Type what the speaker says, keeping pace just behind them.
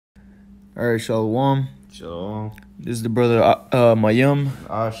All right, Shalom. Shalom. This is the brother Mayum.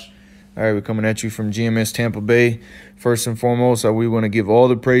 Ash. All right, we're coming at you from GMS Tampa Bay. First and foremost, we want to give all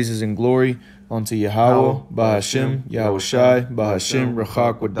the praises and glory unto Yahweh, Bahashim, Yahweh Shai, Bahashim,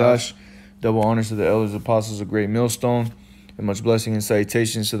 Rachak, Wadash. Double honors to the elders, apostles of Great Millstone, and much blessing and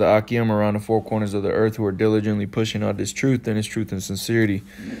salutations to the Akim around the four corners of the earth who are diligently pushing out this truth and sincerity.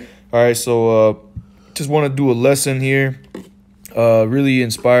 All right, so just want to do a lesson here. Really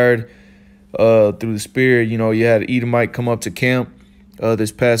inspired through the Spirit. You know, you had Edomite come up to camp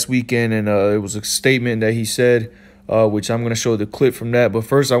this past weekend, and it was a statement that he said, which I'm going to show the clip from that. But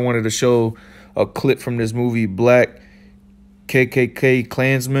first, I wanted to show a clip from this movie, Black KKK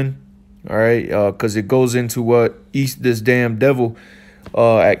Klansman. All right, because it goes into what this damn devil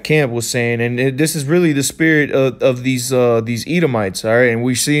at camp was saying, and this is really the spirit of these Edomites. All right, and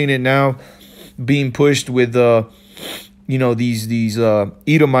we're seeing it now being pushed with you know, these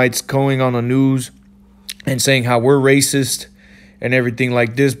Edomites going on the news and saying how we're racist and everything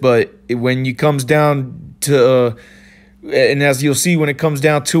like this. But when it comes down to and as you'll see when it comes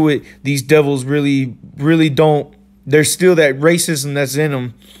down to it, these devils really don't. There's still that racism that's in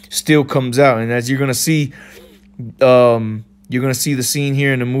them still comes out. And as you're going to see, the scene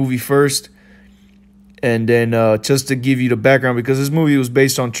here in the movie first. And then just to give you the background, because this movie was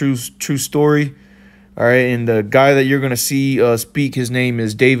based on true story. All right. And the guy that you're going to see speak, his name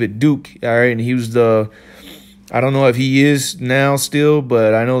is David Duke. All right. And he was I don't know if he is now still,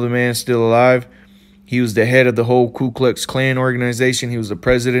 but I know the man's still alive. He was the head of the whole Ku Klux Klan organization. He was the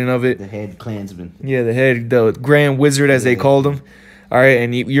president of it. The head Klansman. Yeah, the Grand Wizard, as they called him. All right,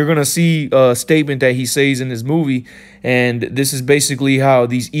 and you're going to see a statement that he says in this movie, and this is basically how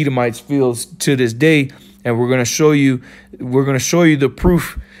these Edomites feel to this day, and we're going to show you the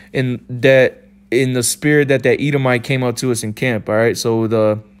proof in the spirit that Edomite came up to us in camp. All right, so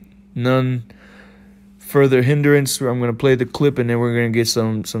the none further hindrance, I'm going to play the clip, and then we're going to get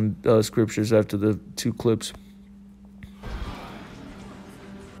some scriptures after the two clips.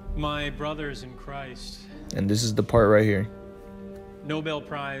 My brothers in Christ. And this is the part right here. Nobel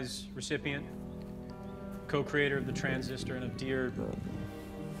Prize recipient, co-creator of the transistor, and a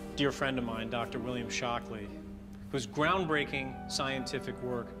dear friend of mine, Dr. William Shockley, whose groundbreaking scientific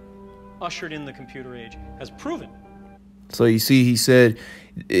work ushered in the computer age, has proven. So you see, he said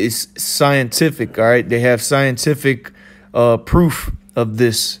it's scientific, all right? They have scientific proof of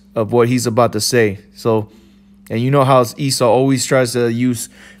this, of what he's about to say. So, and you know how Esau always tries to use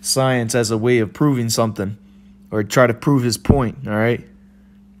science as a way of proving something or try to prove his point, all right?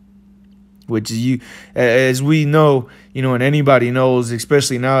 Which is as we know, you know, and anybody knows,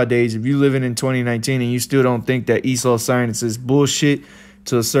 especially nowadays, if you're living in 2019 and you still don't think that Esau science is bullshit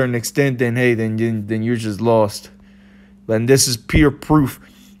to a certain extent, then hey, then you're just lost. And this is pure proof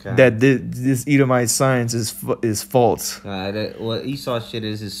that this Edomite science is false. What Esau shit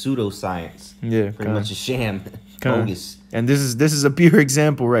is pseudoscience. Yeah, pretty much a sham, bogus. And this is a pure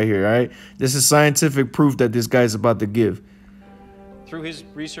example right here. All right, this is scientific proof that this guy's about to give. Through his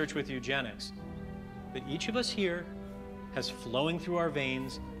research with eugenics, that each of us here has flowing through our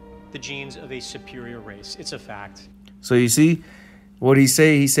veins the genes of a superior race. It's a fact. So you see what he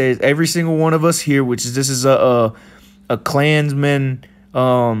say? He says every single one of us here, this is a Klansman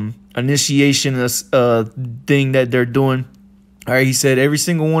initiation thing that they're doing. All right, he said every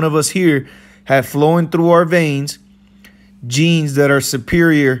single one of us here have flowing through our veins genes that are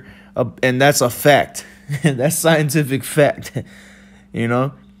superior, and that's a fact. That's scientific fact, you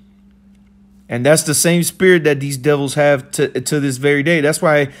know. And that's the same spirit that these devils have to this very day. That's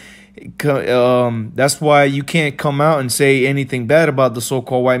why you can't come out and say anything bad about the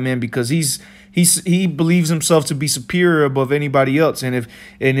so-called white man, because he believes himself to be superior above anybody else. And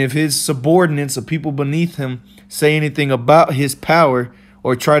if his subordinates or people beneath him say anything about his power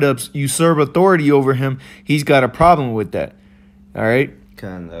or try to usurp authority over him, he's got a problem with that. All right. I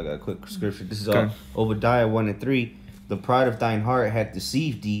got a quick scripture. This is Obadiah 1:3. The pride of thine heart hath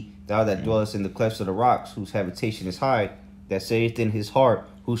deceived thee, thou that dwellest in the clefts of the rocks, whose habitation is high, that saith in his heart,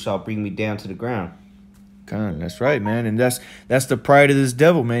 who shall bring me down to the ground? That's right, man. And that's the pride of this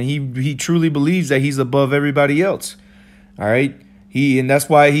devil, man. He truly believes that he's above everybody else. All right. And that's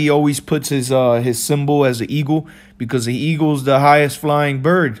why he always puts his symbol as the eagle, because the eagle's the highest flying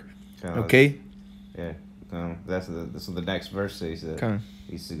bird. Okay. Yeah. That's what the next verse says.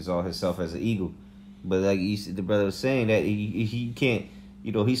 He exalts himself as an eagle. But like the brother was saying, that he can't,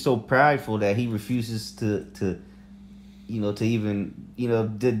 you know, he's so prideful that he refuses to even, you know,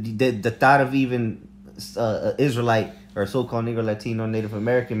 the thought of even Israelite or so-called Negro, Latino, Native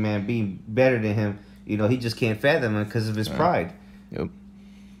American man being better than him, you know, he just can't fathom it because of his pride. Yep.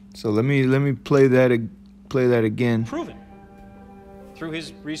 So let me play that again. Proven through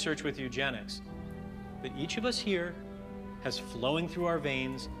his research with eugenics that each of us here has flowing through our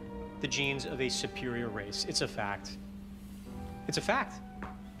veins the genes of a superior race. It's a fact. It's a fact.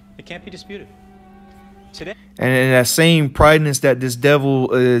 It can't be disputed. Today. And in that same prideness that this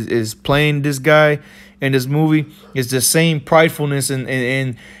devil is playing this guy in this movie is the same pridefulness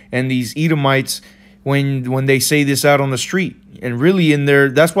and these Edomites when they say this out on the street. And really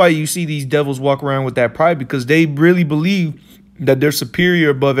that's why you see these devils walk around with that pride, because they really believe that they're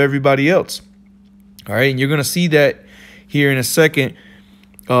superior above everybody else. All right, and you're going to see that here in a second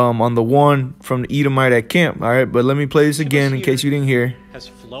on the one from the Edomite at camp. All right, but let me play this again in case you didn't hear. Has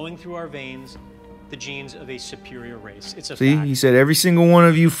flowing through our veins the genes of a superior race. It's a See, fact. he said every single one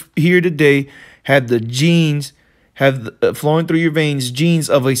of you here today had the genes, flowing through your veins, genes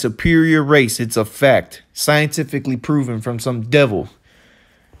of a superior race. It's a fact, scientifically proven from some devil.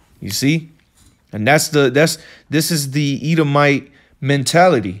 You see, and this is the Edomite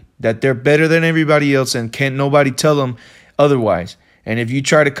mentality, that they're better than everybody else and can't nobody tell them otherwise. And if you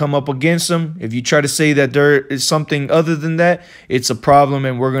try to come up against them, if you try to say that there is something other than that, it's a problem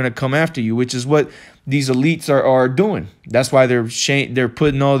and we're going to come after you, which is what these elites are doing. That's why they're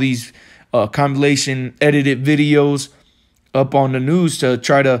putting all these compilation edited videos up on the news to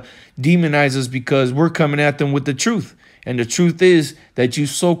try to demonize us, because we're coming at them with the truth. And the truth is that you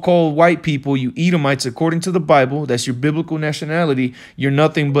so-called white people, you Edomites, according to the Bible, that's your biblical nationality, you're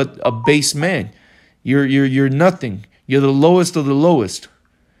nothing but a base man. You're nothing. You're the lowest of the lowest.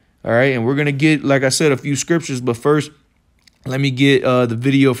 All right. And we're going to get, like I said, a few scriptures. But first, let me get the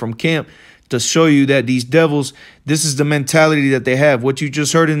video from camp to show you that these devils, this is the mentality that they have. What you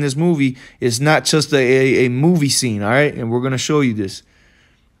just heard in this movie is not just a movie scene. All right. And we're going to show you this.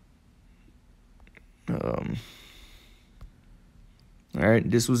 All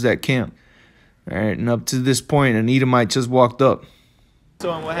right. This was at camp. All right. And up to this point, an Edomite just walked up.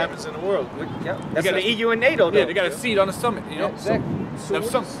 On what happens in the world. That's got the EU and NATO, though. Yeah, they got a seat on the summit, you know. Exactly. So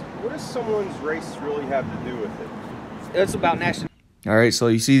what does someone's race really have to do with it? It's about national. All right, so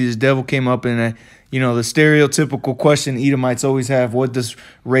you see this devil came up and, the stereotypical question Edomites always have, what does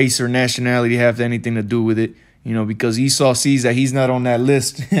race or nationality have anything to do with it? Because Esau sees that he's not on that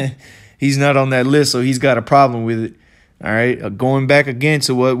list. He's not on that list, so he's got a problem with it. All right, going back again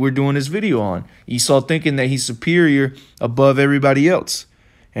to what we're doing this video on. Esau thinking that he's superior above everybody else.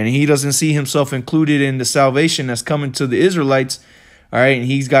 And he doesn't see himself included in the salvation that's coming to the Israelites. All right, and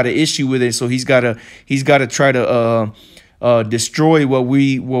he's got an issue with it, so he's got to try to destroy what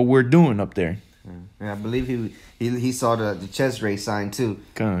we're doing up there. Yeah, I believe he saw the chest race sign too.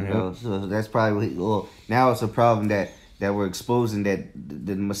 So that's probably now it's a problem that we're exposing that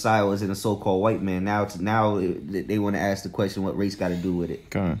the Messiah was in a so-called white man. Now they want to ask the question, what race got to do with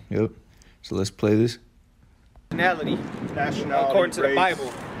it? Yep. So let's play this. Nationality, according to the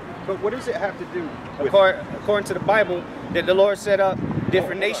Bible. But what does it have to do with... According to the Bible, that the Lord set up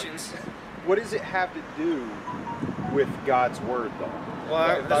different nations. What does it have to do with God's word, though?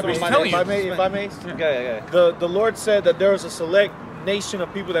 Well, that's what he's telling you. If I may, the Lord said that there was a select nation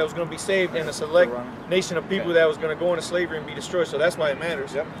of people that was going to be saved and a select nation of people that was going to go into slavery and be destroyed. So that's why it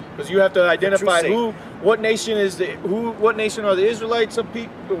matters. Because you have to identify what nation are the Israelites of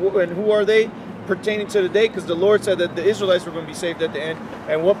people, and who are they pertaining to the day, because the Lord said that the Israelites were going to be saved at the end,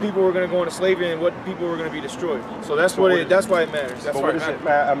 and what people were going to go into slavery and what people were going to be destroyed. So that's why it matters. That's why it matters.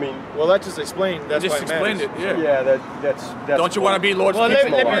 I mean, well, that just explained. That's why it matters. That's Don't you want to be Lord's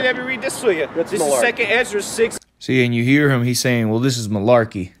people? Well, let me read this to you. This is 2 Ezra 6. See, and you hear him. He's saying, "Well, this is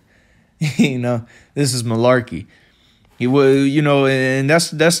malarkey." This is malarkey. He will, and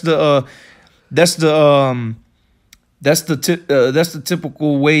that's the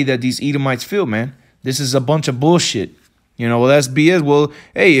typical way that these Edomites feel, man. This is a bunch of bullshit. Well, that's BS. Well,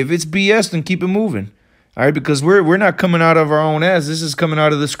 hey, if it's BS, then keep it moving. All right, because we're not coming out of our own ass. This is coming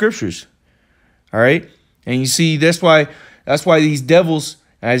out of the scriptures. All right, and you see that's why these devils,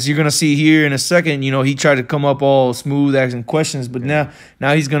 as you're gonna see here in a second, he tried to come up all smooth, asking questions, but now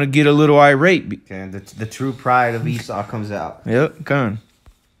he's gonna get a little irate. And the true pride of Esau comes out. Yep, come on.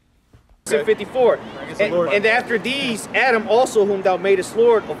 54. And after these, Adam also, whom thou madest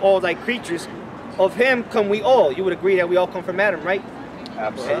Lord of all thy creatures, of him come we all. You would agree that we all come from Adam, right?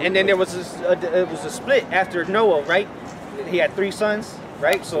 Absolutely. And then there was it was a split after Noah, right? He had 3 sons,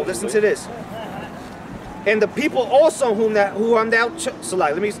 right? So listen to this. And the people also whom thou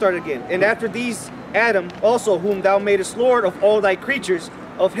select. Let me start again. And after these, Adam also, whom thou madest Lord of all thy creatures,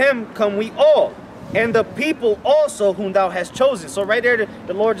 of him come we all. and the people also whom thou hast chosen. So right there,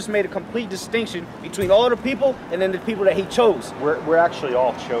 the Lord just made a complete distinction between all the people and then the people that he chose. We're actually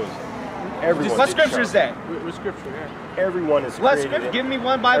all chosen. Everyone. What scripture is that? What scripture? Yeah. Everyone is What created. scripture? Give me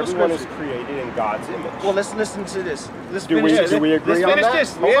one Bible Everyone scripture. is created in God's image. Well, let's listen to this. Let's Do finish we- this. do we agree Let's on finish that?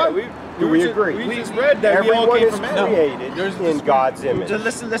 this. Hold Yeah, on. Do we agree? We just read that we all Everyone came is from Adam. created in God's image.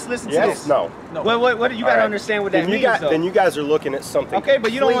 Let's listen to Yes? this. No. What do you got to understand what that means, though? Then you guys are looking at something. Okay,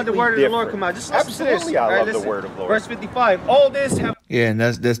 but you don't want the word of the Lord completely come out. Just different. listen to this. Absolutely, I All right, love the listen. word of the Lord. Verse 55. All this have Yeah, and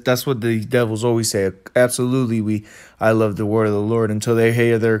that's what the devils always say. Absolutely, I love the word of the Lord until they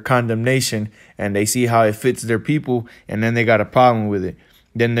hear their condemnation and they see how it fits their people, and then they got a problem with it.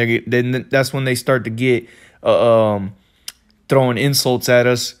 Then that's when they start to get throwing insults at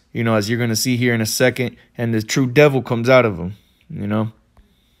us, you know, as you're gonna see here in a second, and the true devil comes out of them, you know.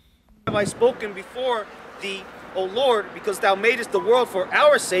 have I spoken before thee, O Lord, because thou madest the world for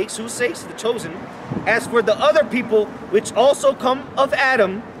our sakes, whose sakes? The chosen. As for the other people, which also come of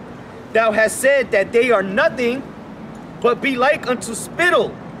Adam, thou hast said that they are nothing, but be like unto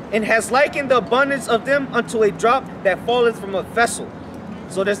spittle, and hast likened the abundance of them unto a drop that falleth from a vessel.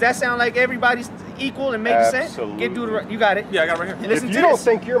 So does that sound like everybody's equal and making sense? Absolutely. You got it. Yeah, I got it right here. And listen If to you don't this.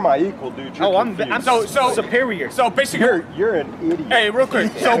 think you're my equal, dude, you're I'm confused. So superior. So basically, You're an idiot. hey, real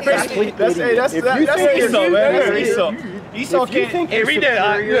quick. So basically, That's that's If you that's think Esau, you're man. That's superior- Esau. Esau If you can't. think Hey, you're read that.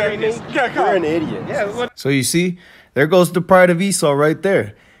 superior to me, you're an idiot. Yeah. What? So you see, there goes the pride of Esau right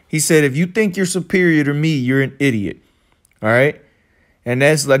there. He said, if you think you're superior to me, you're an idiot. All right. And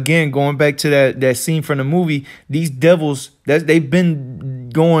that's, again, going back to that scene from the movie. These devils, they've been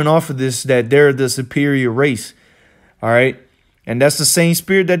going off of this, that they're the superior race. All right. And that's the same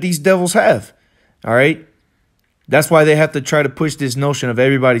spirit that these devils have. All right. That's why they have to try to push this notion of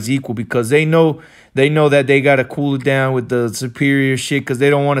everybody's equal, because they know that they got to cool it down with the superior shit, because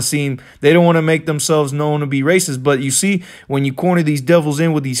they don't want to make themselves known to be racist. But you see, when you corner these devils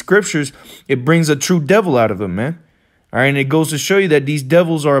in with these scriptures, it brings a true devil out of them, man. All right. And it goes to show you that these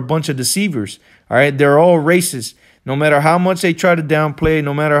devils are a bunch of deceivers. All right. They're all racist. No matter how much they try to downplay,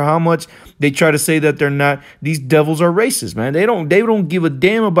 no matter how much they try to say that they're not, these devils are racist, man. They don't give a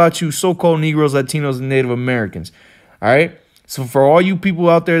damn about you so-called Negroes, Latinos, and Native Americans. All right. So for all you people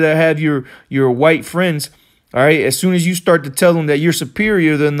out there that have your white friends, all right, as soon as you start to tell them that you're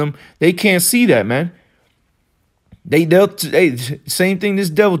superior than them, they can't see that, man. They'll same thing this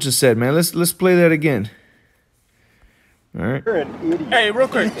devil just said, man. Let's play that again. All right. You're an idiot. Hey, real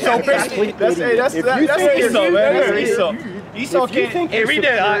quick. So basically, That's that's If you think Esau, you're man. That's superior- Esau. Esau If you can't. think Hey, you're read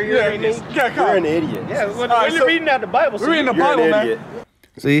that. superior to me, you're an idiot. Yeah. When right, you're so- reading out the Bible, so We're reading the You're Bible, an man. idiot.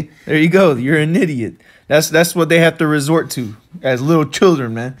 See, there you go. You're an idiot. That's what they have to resort to as little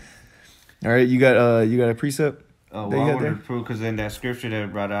children, man. All right, you got a precept. Well, that you I got wanted there? to prove, because in that scripture that I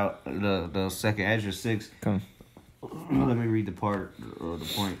brought out, the second Ezra 6. Come, Let me read the part, or the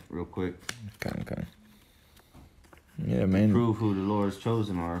point, real quick. come. Yeah, man. Prove who the Lord's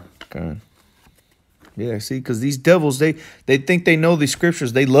chosen are. Come. Yeah, see, because these devils, they think they know these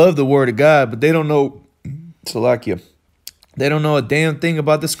scriptures. They love the word of God, but they don't know. Salakia. They don't know a damn thing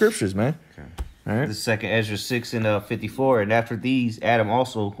about the scriptures, man. Okay. All right. The second Ezra 6 and 54. And after these, Adam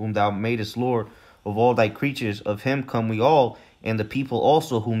also, whom thou madest Lord of all thy creatures, of him come we all, and the people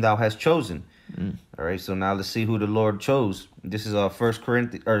also whom thou hast chosen. All right, so now let's see who the Lord chose. This is First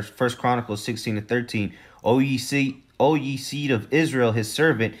Chronicles 16 and 13. O ye seed of Israel, his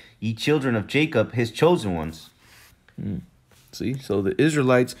servant, ye children of Jacob, his chosen ones. See, so the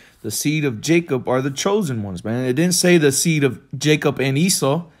Israelites, the seed of Jacob, are the chosen ones, man. It didn't say the seed of Jacob and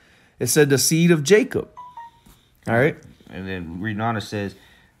Esau. It said the seed of Jacob. All right. And then reading on, it says,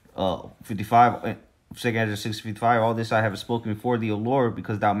 55, 2 Ezra 6:55. All this I have spoken before thee, O Lord,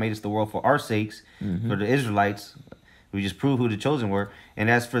 because thou madest the world for our sakes, for the Israelites. We just prove who the chosen were. And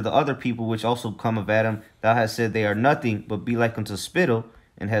as for the other people which also come of Adam, thou hast said they are nothing, but be like unto spittle,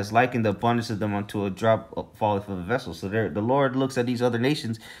 and has likened the abundance of them unto a drop falleth of a vessel. So there, the Lord looks at these other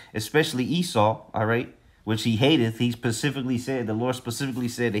nations, especially Esau, all right, which he hateth. He specifically said, the Lord specifically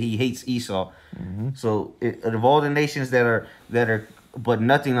said that he hates Esau. So of all the nations that are but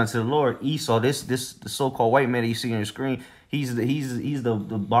nothing unto the Lord, Esau, the so-called white man that you see on your screen, he's the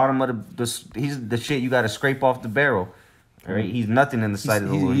bottom of he's the shit you got to scrape off the barrel. All right, he's nothing in the sight of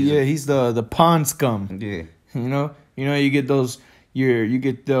the Lord. He's the pond scum. Yeah. You get those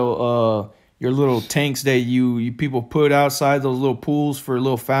your little tanks that you people put outside, those little pools for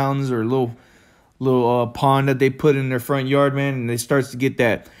little fountains or little pond that they put in their front yard, man, and it starts to get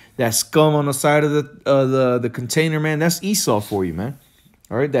that scum on the side of the container, man. That's Esau for you, man.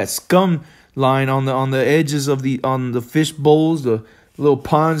 All right, that scum line on the edges of the fish bowls, the little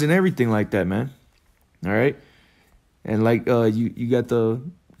ponds and everything like that, man. All right. And like you got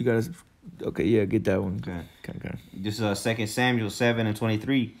okay, yeah, get that one. Okay. This is 2 Samuel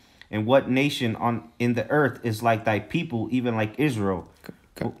 7:23. And what nation in the earth is like thy people, even like Israel?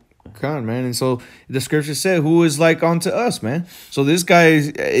 Come on, man. And so the scripture said, who is like unto us, man? So this guy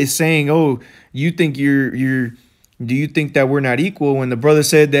is saying, oh, you think do you think that we're not equal? When the brother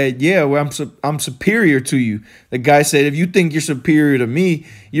said that, yeah, well, I'm superior to you. The guy said, if you think you're superior to me,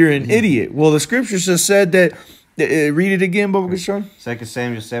 you're an idiot. Well, the scripture just said that. Read it again, Bubba Sean. 2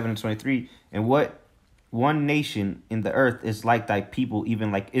 Samuel 7:23. And what one nation in the earth is like thy people,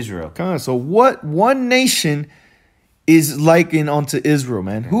 even like Israel? Come on. So what one nation is likened unto Israel,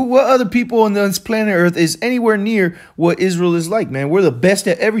 man? What other people on this planet Earth is anywhere near what Israel is like, man? We're the best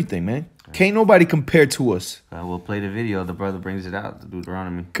at everything, man. Can't nobody compare to us. We'll play the video. The brother brings it out, the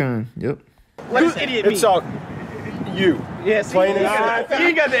Deuteronomy. Come on. Yep. What does idiot mean? It's all you. Yes, Plain and You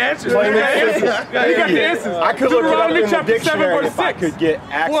ain't got the answers. Plain You and simple. got the answers. I could look it up in the Deuteronomy chapter 7, dictionary verse if I 6. could get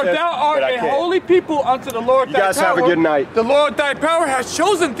access, For thou art but I a can't. holy people unto the Lord You thy guys power. have a good night. The Lord thy power has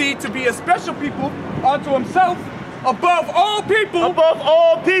chosen thee to be a special people unto himself above all people above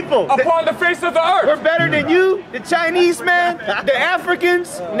all people. upon the face of the earth. We're better than you, the Chinese, man, the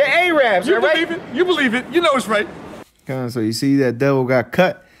Africans, the Arabs. You all right? believe it. You believe it. You know it's right. Come on. So you see that devil got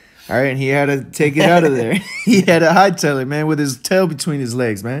cut. All right, and he had to take it out of there. He had to hightail it, man, with his tail between his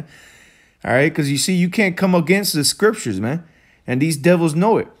legs, man. All right, because you see, you can't come against the scriptures, man. And these devils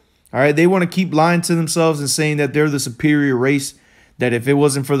know it. All right, they want to keep lying to themselves and saying that they're the superior race. That if it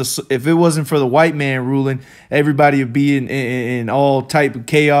wasn't for the white man ruling, everybody would be in all type of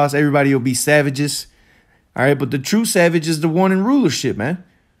chaos. Everybody will be savages. All right, but the true savage is the one in rulership, man.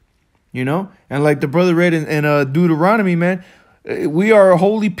 You know, and like the brother read in Deuteronomy, man. We are a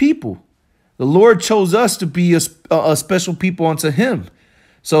holy people. The Lord chose us to be a special people unto him.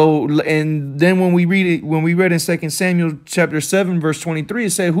 So, and then when we read in 2 Samuel chapter 7, verse 23, it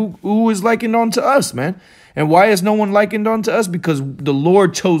said, who is likened unto us, man? And why is no one likened unto us? Because the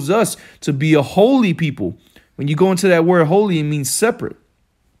Lord chose us to be a holy people. When you go into that word holy, it means separate.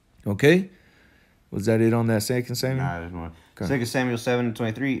 Okay? Was that it on that 2 Samuel? Nah, there's more. Okay. 2 Samuel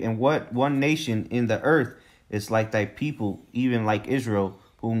 7:23. And what one nation in the earth is like thy people, even like Israel,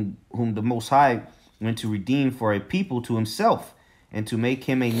 whom the Most High went to redeem for a people to himself, and to make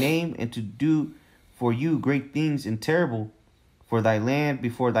him a name, and to do for you great things and terrible for thy land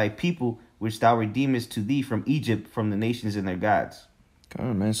before thy people, which thou redeemest to thee from Egypt, from the nations and their gods. Come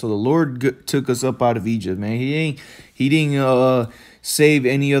on, man. So the Lord took us up out of Egypt, man. He didn't save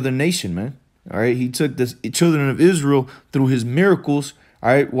any other nation, man. All right. He took the children of Israel through his miracles. All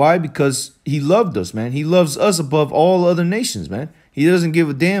right. Why? Because he loved us, man. He loves us above all other nations, man. He doesn't give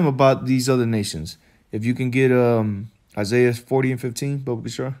a damn about these other nations. If you can get Isaiah 40:15, Bubba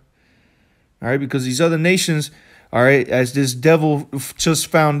Kishar. All right. Because these other nations, all right, as this devil just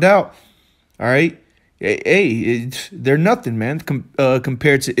found out, all right, hey, they're nothing, man,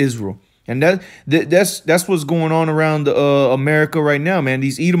 compared to Israel. And that's what's going on around America right now, man.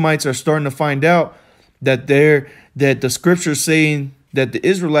 These Edomites are starting to find out that the scriptures saying that the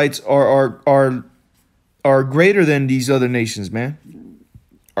Israelites are greater than these other nations, man.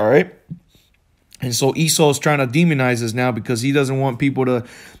 All right. And so Esau is trying to demonize us now because he doesn't want people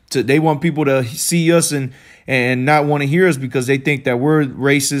they want people to see us and not want to hear us because they think that we're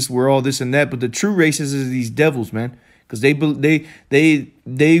racist, we're all this and that. But the true racists is these devils, man, because they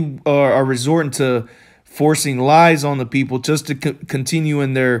are resorting to forcing lies on the people just to continue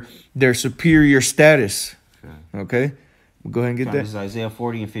in their superior status. Okay, we'll go ahead and get that. This is Isaiah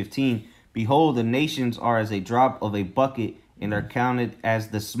 40:15. Behold, the nations are as a drop of a bucket, and are counted as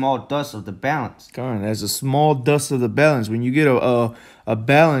the small dust of the balance. God, as a small dust of the balance. When you get a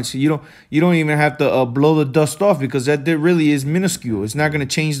balance, you don't even have to blow the dust off because that really is minuscule. It's not going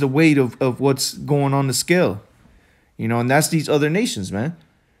to change the weight of what's going on the scale. You know, and that's these other nations, man.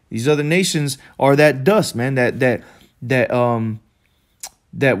 These other nations are that dust, man. That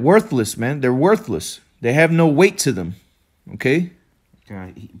worthless, man. They're worthless. They have no weight to them. Okay.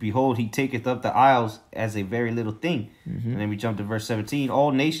 Behold, he taketh up the isles as a very little thing. And then we jump to verse 17.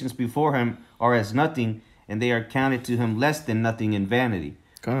 All nations before him are as nothing, and they are counted to him less than nothing in vanity.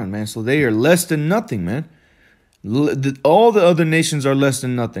 Come on, man. So they are less than nothing, man. All the other nations are less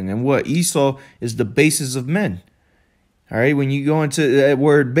than nothing. And what? Esau is the basis of men. All right. When you go into that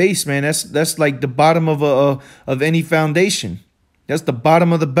word base, man, that's like the bottom of any foundation. That's the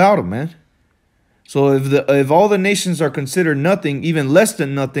bottom of the bottom, man. So if all the nations are considered nothing, even less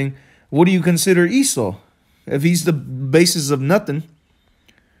than nothing, what do you consider Esau? If he's the basis of nothing,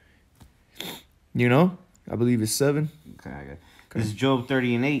 you know, I believe it's 7. Okay. This is Job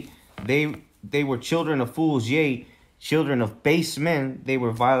 30:8. they were children of fools, yea, children of base men, they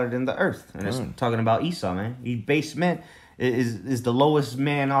were viler than the earth. And it's talking about Esau, man. He base men is the lowest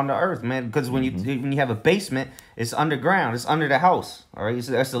man on the earth, man. Because when you have a basement, it's underground, it's under the house. All right,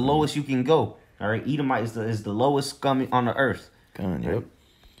 so that's the lowest you can go. All right, Edomite is the lowest scum on the earth. Yep.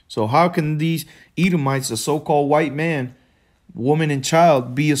 So how can these Edomites, a so-called white man, woman, and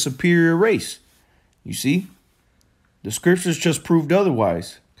child, be a superior race? You see, the scriptures just proved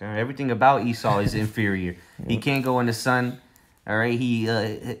otherwise. Everything about Esau is inferior. He can't go in the sun. All right, he's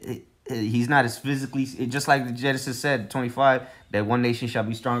not as physically, just like the Genesis said, 25, that one nation shall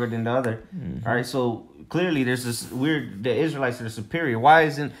be stronger than the other. All right, so clearly there's this the Israelites are superior. Why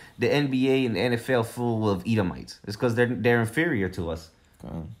isn't the NBA and the NFL full of Edomites? It's because they're inferior to us.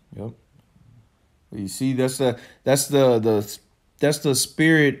 Yep. You see, that's the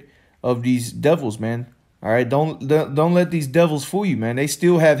spirit of these devils, man. All right, don't let these devils fool you, man. They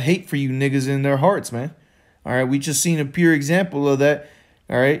still have hate for you niggas in their hearts, man. All right, we just seen a pure example of that.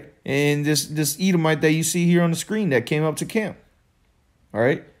 All right, and this Edomite that you see here on the screen that came up to camp. All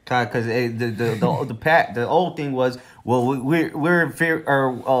right, because the old thing was, well, we're inferior,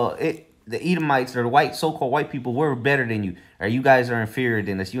 or the Edomites or the so-called white people, we're better than you, or you guys are inferior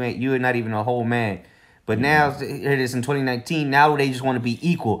than us. You're not even a whole man. But now, here it is in 2019, now they just want to be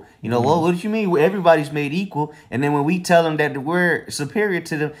equal. You know, well, what do you mean? Everybody's made equal. And then when we tell them that we're superior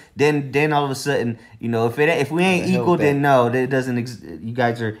to them, then all of a sudden, you know, if we ain't equal, then no, that doesn't you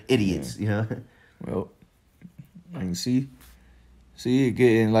guys are idiots, you know? Well, I can see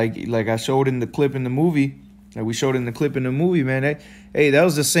again, like I showed in the clip in the movie, like we showed in the clip in the movie, man. That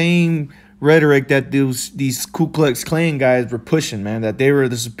was the same rhetoric that these Ku Klux Klan guys were pushing, man, that they were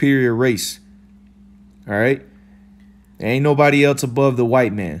the superior race. All right, ain't nobody else above the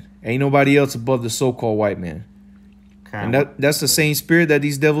white man. Ain't nobody else above the so-called white man. And that's the same spirit that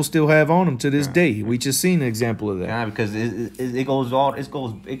these devils still have on them to this day. We just seen an example of that. Because it goes,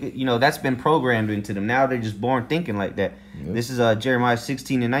 you know, that's been programmed into them. Now they're just born thinking like that. Yep. This is Jeremiah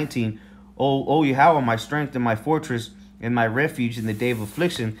 16:19. O Yahweh, my strength and my fortress and my refuge in the day of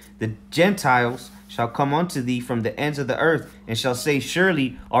affliction, the Gentiles shall come unto thee from the ends of the earth, and shall say,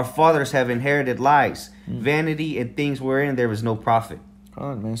 surely our fathers have inherited lies, vanity, and things wherein there is no profit.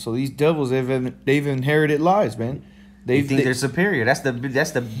 God, man. So these devils, they've inherited lies, man. They think they're superior. That's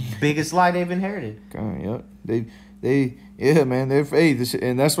the biggest lie they've inherited. God, yeah. Yeah, man.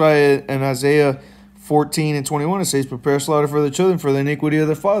 And that's why in Isaiah 14:21 it says, prepare slaughter for the children for the iniquity of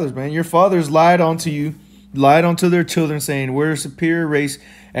their fathers, man. Your fathers lied onto their children, saying we're a superior race,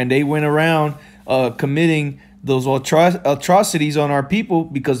 and they went around committing those atrocities on our people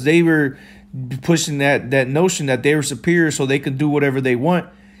because they were pushing that notion that they were superior so they could do whatever they want.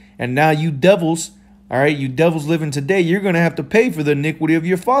 And now you devils, all right, you devils living today, you're going to have to pay for the iniquity of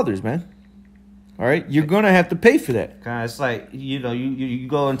your fathers, man. All right, you're going to have to pay for that. It's like, you know, you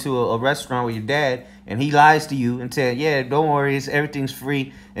go into a restaurant with your dad and he lies to you and tell, yeah, don't worry, everything's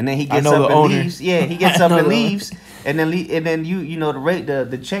free. And then he gets up and leaves. Yeah, he gets up and leaves. And then you know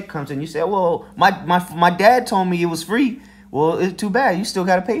the check comes and you say, well, my dad told me it was free. Well, it's too bad. You still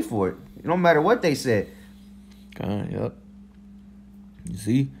got to pay for it. No matter what they said. Yep. You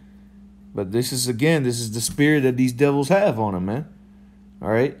see? But this is the spirit that these devils have on them, man. All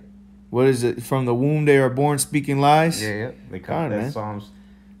right? What is it? From the womb they are born speaking lies? Yeah. They call that Psalms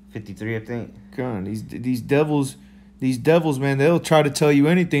 53, I think. God, these devils, man, they'll try to tell you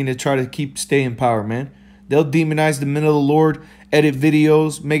anything to try to stay in power, man. They'll demonize the men of the Lord, edit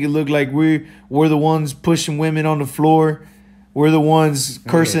videos, make it look like we're the ones pushing women on the floor. We're the ones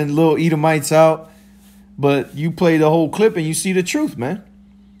cursing little Edomites out. But you play the whole clip and you see the truth, man.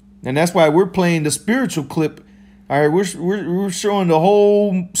 And that's why we're playing the spiritual clip. All right, we're showing the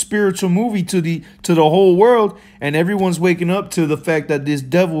whole spiritual movie to the whole world, and everyone's waking up to the fact that this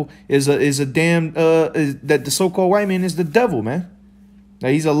devil is a damn that the so-called white man is the devil, man.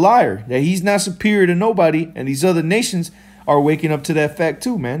 That he's a liar, that he's not superior to nobody, and these other nations are waking up to that fact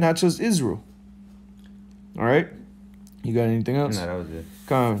too, man. Not just Israel. All right, you got anything else? No, that was it.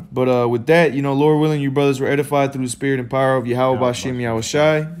 But with that, you know, Lord willing, you brothers were edified through the spirit and power of Yahweh B'Hashem Yahweh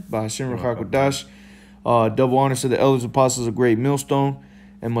Shai, B'Hashem Rachakodash. Double honors to the elders, apostles of Great Millstone,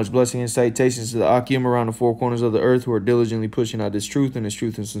 and much blessing and salutations to the Akim around the four corners of the earth who are diligently pushing out this truth and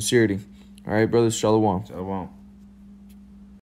sincerity. All right, brothers, shalom. Shalom.